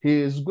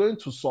he is going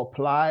to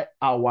supply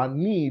our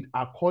need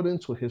according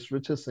to his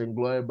riches and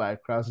glory by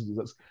Christ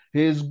Jesus.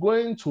 He is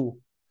going to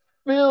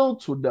fill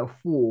to the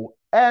full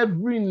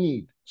every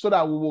need so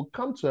that we will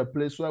come to a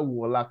place where we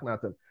will lack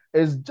nothing.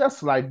 It's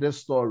just like this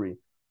story.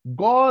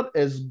 God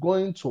is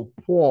going to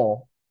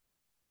pour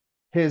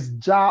his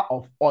jar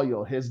of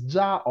oil, his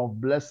jar of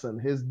blessing,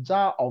 his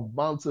jar of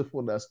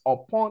bountifulness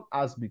upon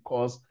us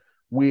because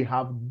we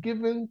have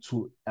given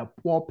to a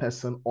poor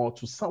person or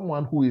to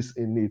someone who is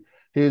in need.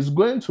 He is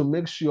going to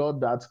make sure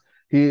that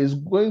he is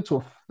going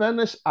to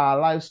furnish our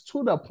lives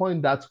to the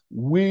point that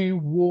we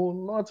will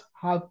not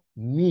have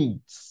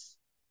needs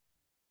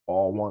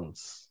or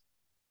wants.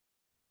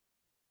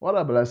 What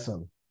a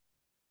blessing.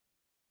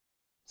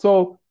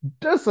 So,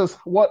 this is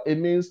what it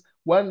means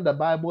when the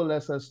Bible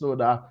lets us know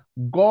that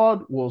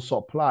God will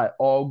supply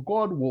or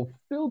God will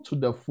fill to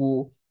the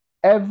full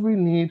every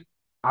need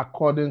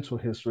according to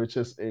his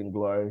riches in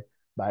glory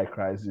by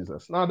Christ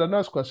Jesus. Now, the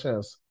next question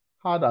is,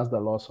 how does the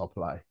Lord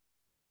supply?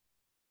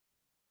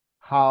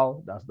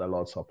 How does the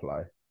Lord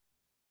supply?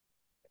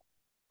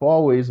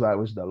 Four ways by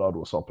which the Lord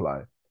will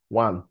supply.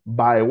 One,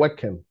 by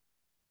working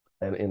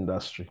and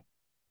industry.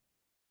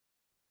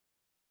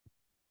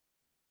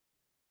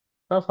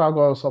 That's how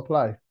God will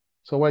supply.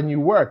 So when you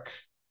work,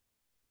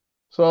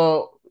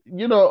 so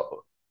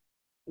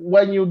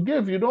when you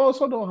give, you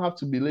also don't have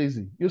to be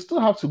lazy. You still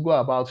have to go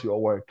about your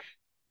work.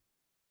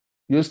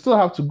 You still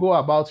have to go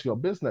about your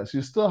business.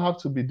 You still have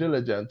to be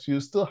diligent. You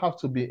still have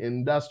to be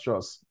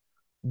industrious.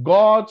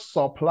 God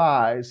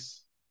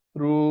supplies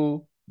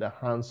through the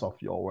hands of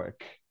your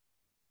work.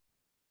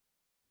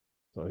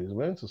 So he's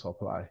going to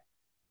supply.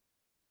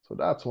 So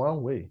that's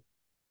one way.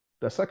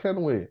 The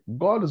second way,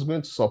 God is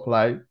going to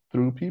supply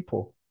through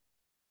people.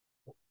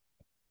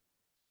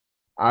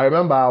 I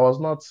remember I was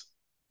not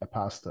a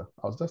pastor.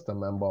 I was just a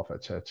member of a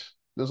church.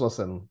 This was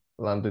in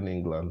London,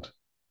 England,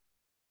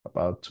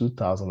 about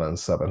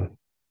 2007.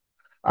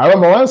 I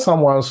remember when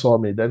someone saw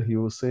me, then he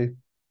would say,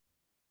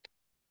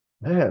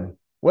 "Man,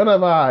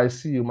 whenever I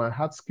see you, my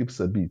heart skips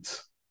a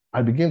beat.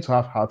 I begin to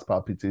have heart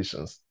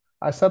palpitations."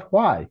 I said,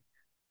 "Why?"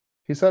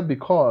 He said,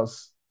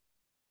 "Because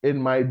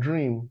in my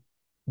dream,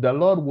 the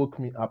Lord woke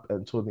me up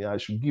and told me I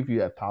should give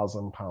you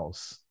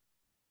 £1,000.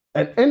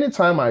 And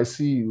anytime I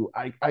see you,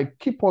 I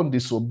keep on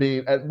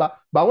disobeying. But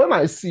when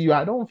I see you,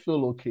 I don't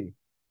feel okay."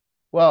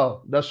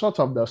 Well, the short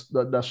of the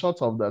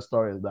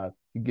story is that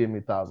he gave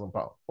me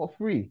 £1,000 for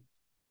free.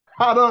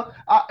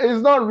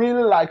 It's not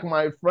really like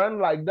my friend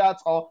like that,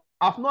 or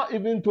I've not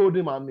even told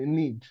him I'm in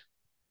need.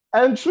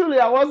 And truly,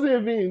 I wasn't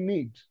even in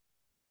need.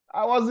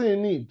 I wasn't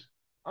in need.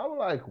 I'm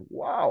like,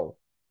 wow,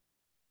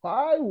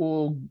 why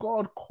will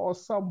God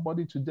cause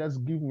somebody to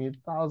just give me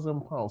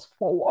 £1,000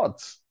 for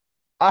what?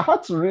 I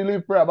had to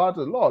really pray about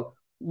it. Lord,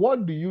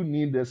 what do you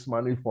need this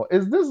money for?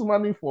 Is this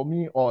money for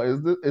me, or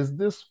is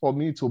this for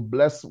me to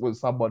bless with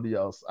somebody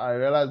else? I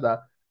realized that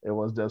it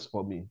was just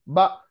for me.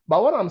 But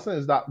what I'm saying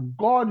is that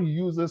God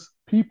uses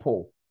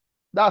people.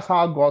 That's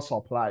how God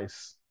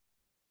supplies.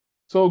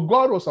 So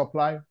God will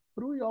supply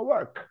through your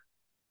work.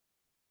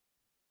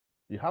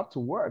 You have to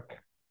work.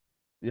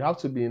 You have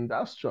to be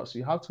industrious.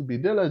 You have to be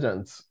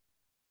diligent.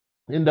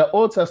 In the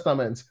Old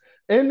Testament,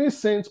 any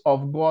saint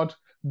of God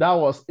that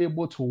was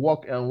able to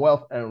walk in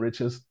wealth and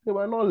riches, they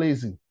were not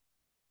lazy.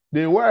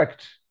 They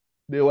worked.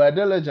 They were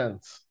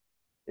diligent.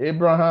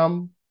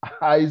 Abraham,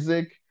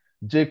 Isaac,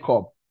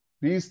 Jacob.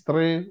 These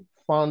three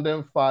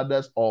founding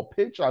fathers or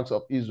patriarchs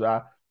of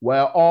Israel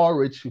were all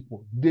rich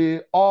people.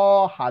 They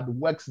all had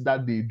works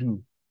that they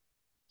do.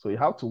 So you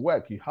have to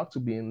work, you have to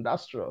be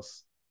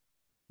industrious.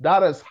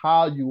 That is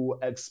how you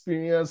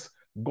experience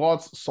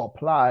God's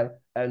supply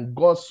and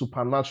God's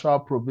supernatural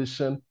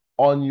provision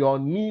on your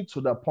need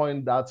to the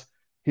point that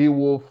He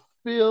will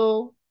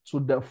fill to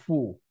the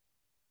full.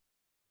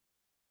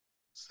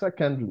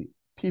 Secondly,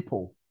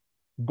 people.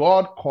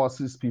 God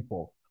causes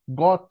people.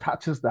 God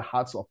touches the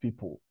hearts of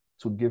people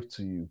to give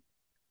to you.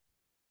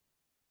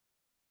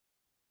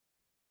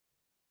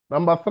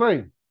 Number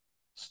 3,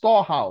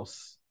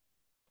 storehouse.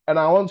 And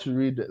I want to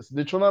read this.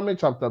 Deuteronomy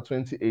chapter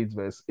 28,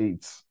 verse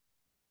 8.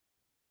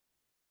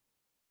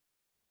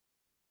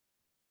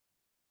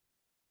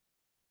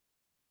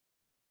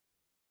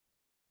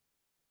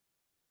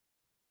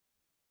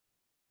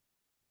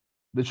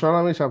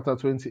 Deuteronomy chapter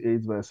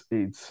 28, verse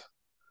 8.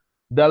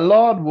 The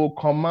Lord will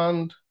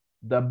command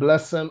the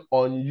blessing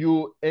on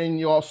you in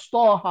your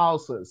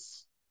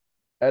storehouses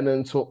and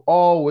into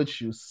all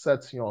which you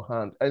set your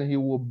hand, and He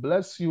will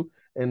bless you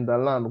in the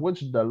land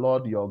which the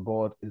Lord your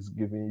God is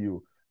giving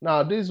you.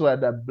 Now, these were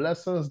the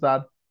blessings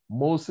that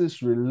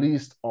Moses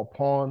released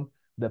upon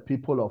the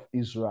people of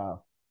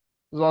Israel.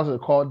 This is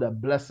what called the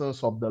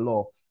blessings of the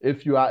law.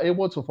 If you are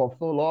able to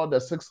fulfill all the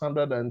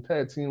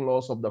 613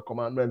 laws of the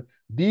commandment,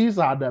 these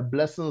are the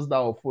blessings that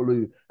will follow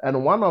you.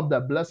 And one of the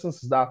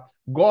blessings is that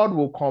God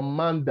will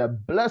command the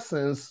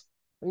blessings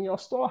in your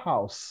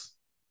storehouse.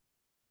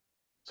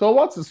 So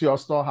what is your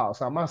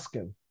storehouse? I'm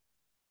asking.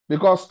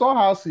 Because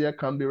storehouse here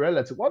can be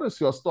relative. What is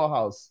your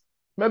storehouse?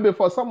 Maybe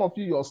for some of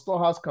you, your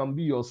storehouse can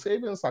be your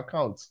savings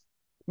account.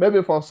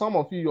 Maybe for some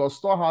of you, your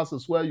storehouse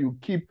is where you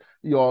keep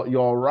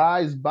your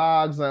rice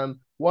bags and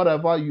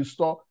whatever you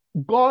store.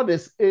 God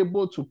is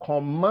able to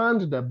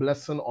command the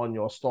blessing on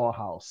your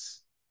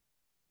storehouse.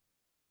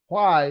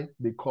 Why?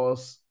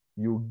 Because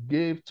you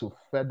gave to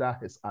further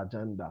His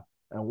agenda.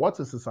 And what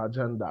is His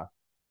agenda?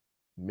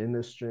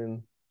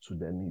 Ministering to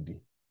the needy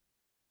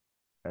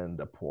and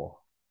the poor.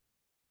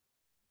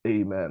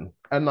 Amen.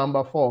 And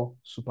number 4,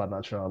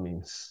 supernatural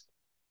means.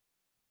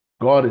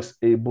 God is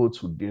able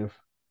to give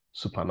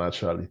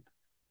supernaturally.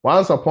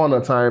 Once upon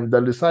a time, the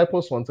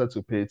disciples wanted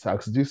to pay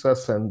tax.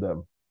 Jesus sent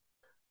them,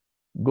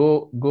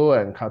 go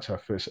and catch a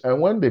fish.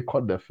 And when they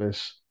caught the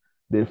fish,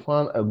 they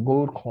found a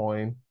gold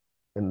coin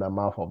in the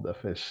mouth of the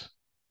fish.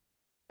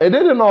 It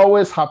didn't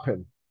always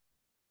happen,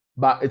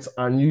 but it's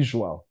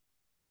unusual.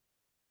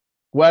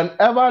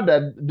 Whenever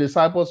the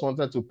disciples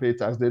wanted to pay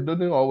tax, they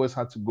didn't always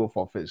have to go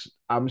for fish.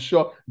 I'm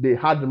sure they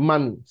had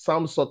money,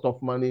 some sort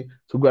of money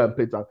to go and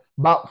pay tax.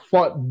 But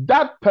for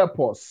that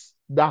purpose,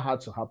 that had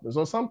to happen.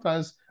 So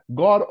sometimes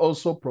God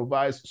also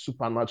provides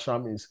supernatural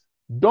means.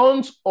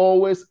 Don't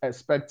always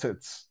expect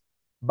it,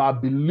 but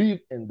believe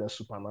in the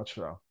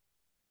supernatural.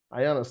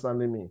 Are you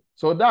understanding me?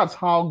 So that's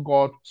how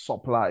God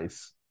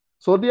supplies.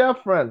 So dear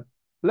friend,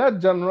 let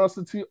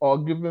generosity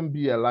or giving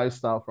be a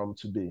lifestyle from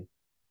today.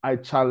 I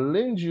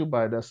challenge you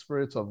by the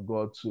Spirit of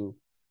God to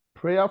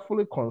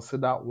prayerfully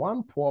consider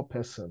one poor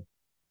person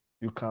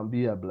you can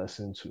be a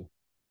blessing to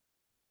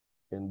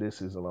in this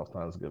season of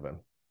Thanksgiving.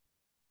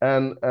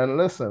 And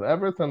listen,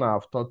 everything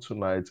I've taught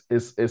tonight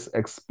is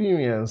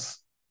experience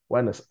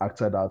when it's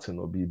acted out in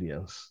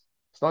obedience.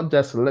 It's not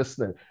just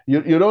listening.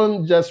 You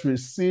don't just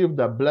receive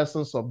the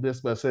blessings of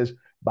this message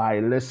by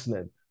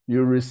listening.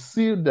 You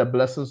receive the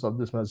blessings of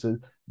this message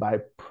by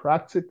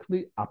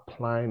practically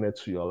applying it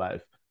to your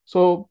life.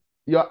 So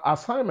your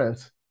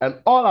assignment and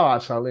all our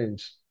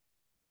challenge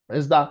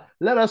is that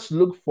let us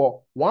look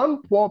for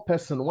one poor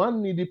person,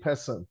 one needy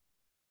person,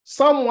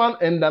 someone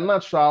in the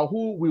natural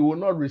who we will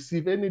not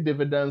receive any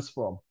dividends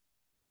from,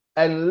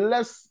 and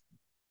let's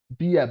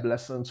be a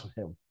blessing to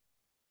him.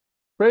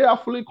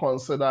 Prayerfully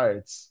consider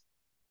it.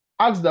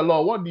 Ask the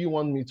Lord, what do you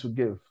want me to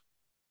give?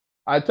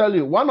 I tell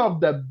you, one of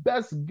the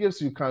best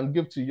gifts you can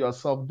give to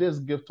yourself, this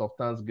gift of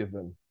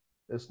thanksgiving,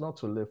 is not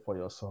to live for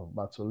yourself,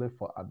 but to live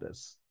for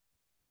others.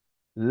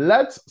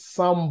 Let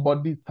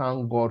somebody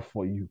thank God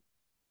for you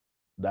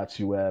that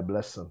you were a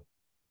blessing.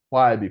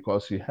 Why?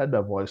 Because you heard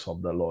the voice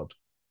of the Lord.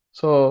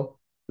 So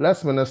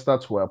let's minister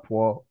to a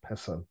poor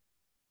person,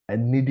 a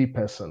needy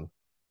person,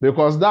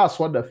 because that's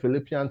what the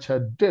Philippian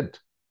church did.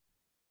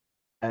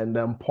 And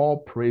then Paul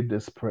prayed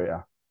this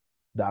prayer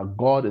that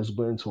God is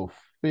going to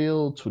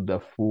fill to the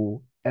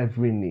full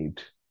every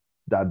need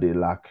that they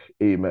lack.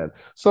 Amen.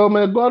 So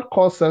may God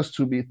cause us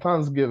to be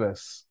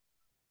thanksgivers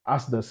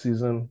as the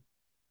season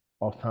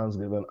of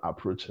Thanksgiving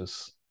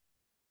approaches.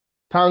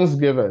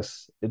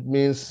 Thanksgivers, it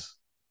means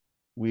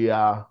we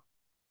are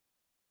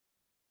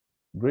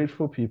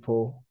grateful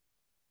people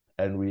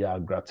and we are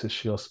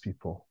gratuitous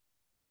people.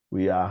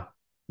 We are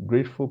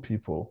grateful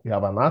people. We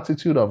have an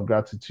attitude of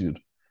gratitude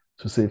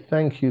to say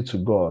thank you to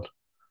God.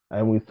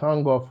 And we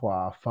thank God for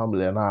our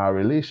family and our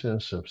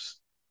relationships.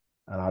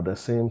 And at the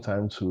same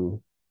time,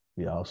 too,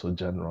 we are also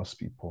generous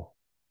people.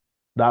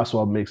 That's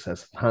what makes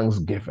us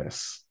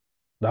thanksgivers.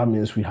 That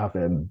means we have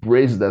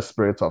embraced the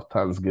spirit of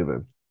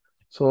thanksgiving.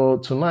 So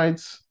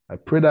tonight, I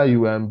pray that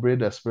you will embrace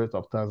the spirit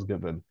of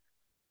thanksgiving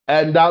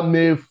and that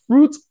may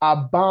fruit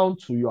abound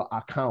to your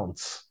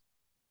account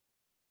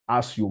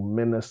as you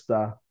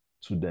minister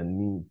to the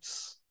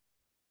needs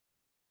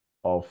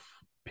of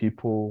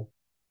people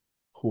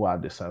who are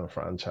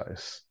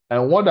disenfranchised.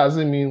 And what does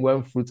it mean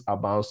when fruit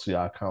abounds to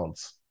your account?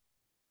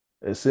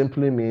 It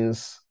simply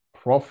means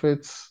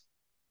profits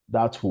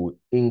that will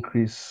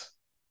increase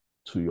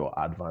to your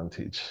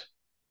advantage.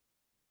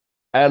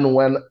 And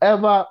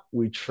whenever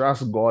we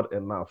trust God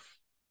enough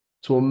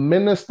to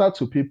minister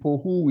to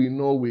people who we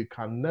know we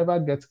can never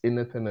get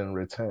anything in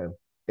return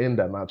in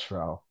the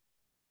natural,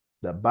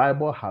 the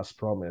Bible has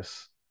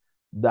promised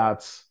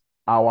that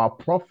our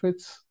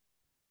profits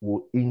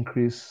will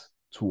increase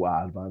to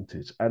our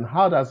advantage. And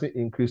how does it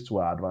increase to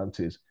our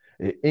advantage?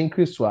 It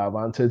increases to our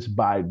advantage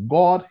by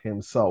God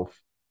Himself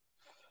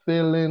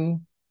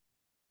filling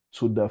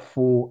to the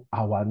full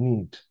our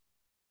need,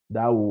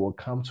 that we will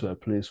come to a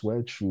place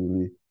where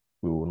truly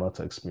we will not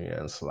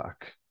experience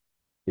lack.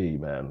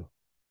 Amen.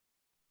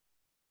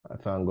 I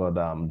thank God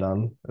that I'm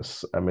done.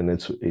 It's a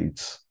minute to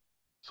 8.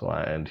 So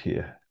I end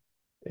here.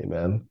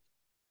 Amen.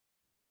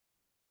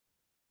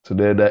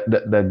 Today,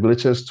 the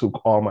glitches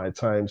took all my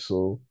time.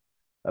 So,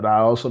 and I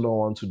also don't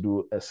want to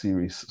do a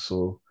series.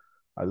 So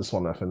I just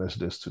want to finish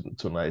this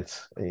tonight.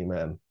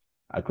 Amen.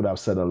 I could have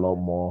said a lot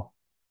more.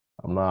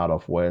 I'm not out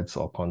of words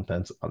or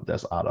content. I'm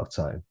just out of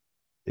time.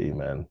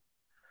 Amen.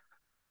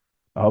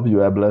 I hope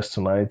you are blessed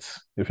tonight.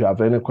 If you have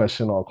any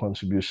question or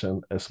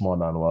contribution, it's more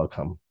than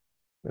welcome.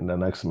 In the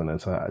next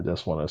minute, I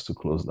just want us to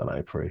close, then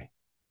I pray.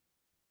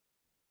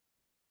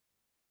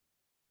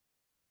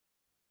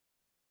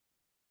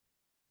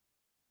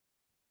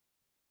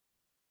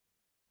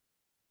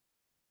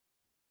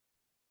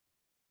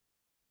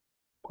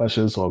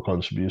 Questions or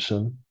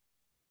contribution?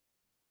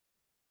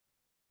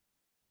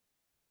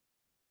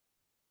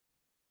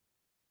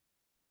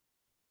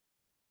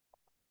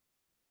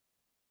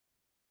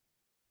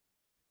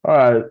 All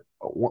right.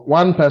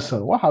 One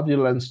person. What have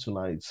you learned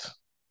tonight?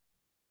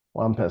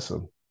 One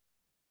person.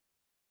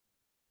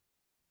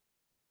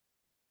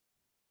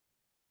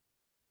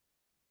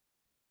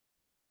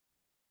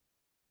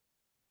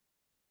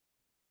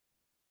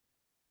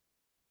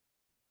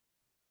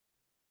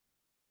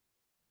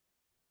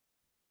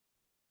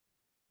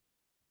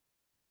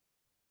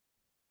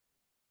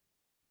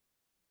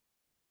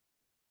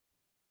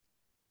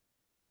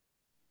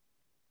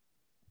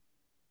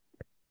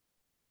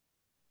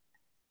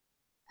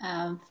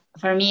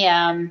 For me,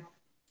 I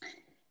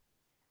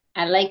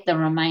like the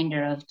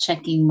reminder of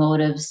checking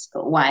motives,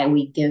 why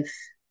we give.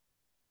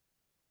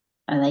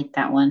 I like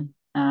that one.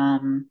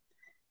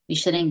 We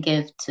shouldn't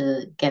give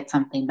to get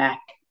something back.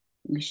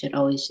 We should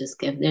always just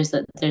give.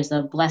 There's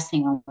a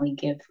blessing when we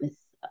give with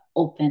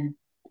open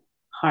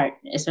heart,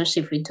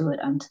 especially if we do it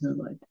unto the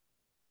Lord.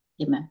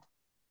 Amen.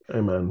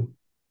 Amen.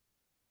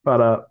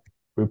 Father,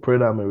 we pray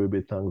that may we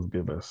be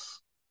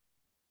thanksgivers.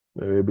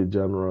 May we be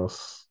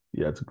generous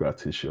yet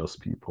gratuitous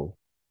people.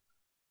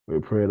 We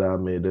pray that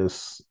may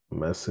this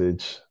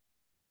message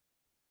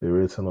be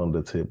written on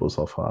the tables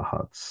of our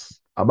hearts.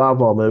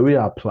 Above all, may we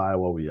apply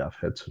what we have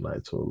heard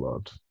tonight, O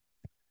Lord.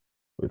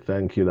 We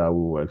thank you that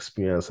we will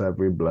experience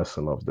every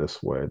blessing of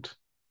this word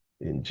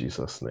in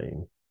Jesus'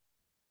 name.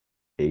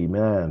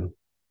 Amen.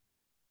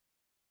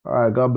 All right, God bless.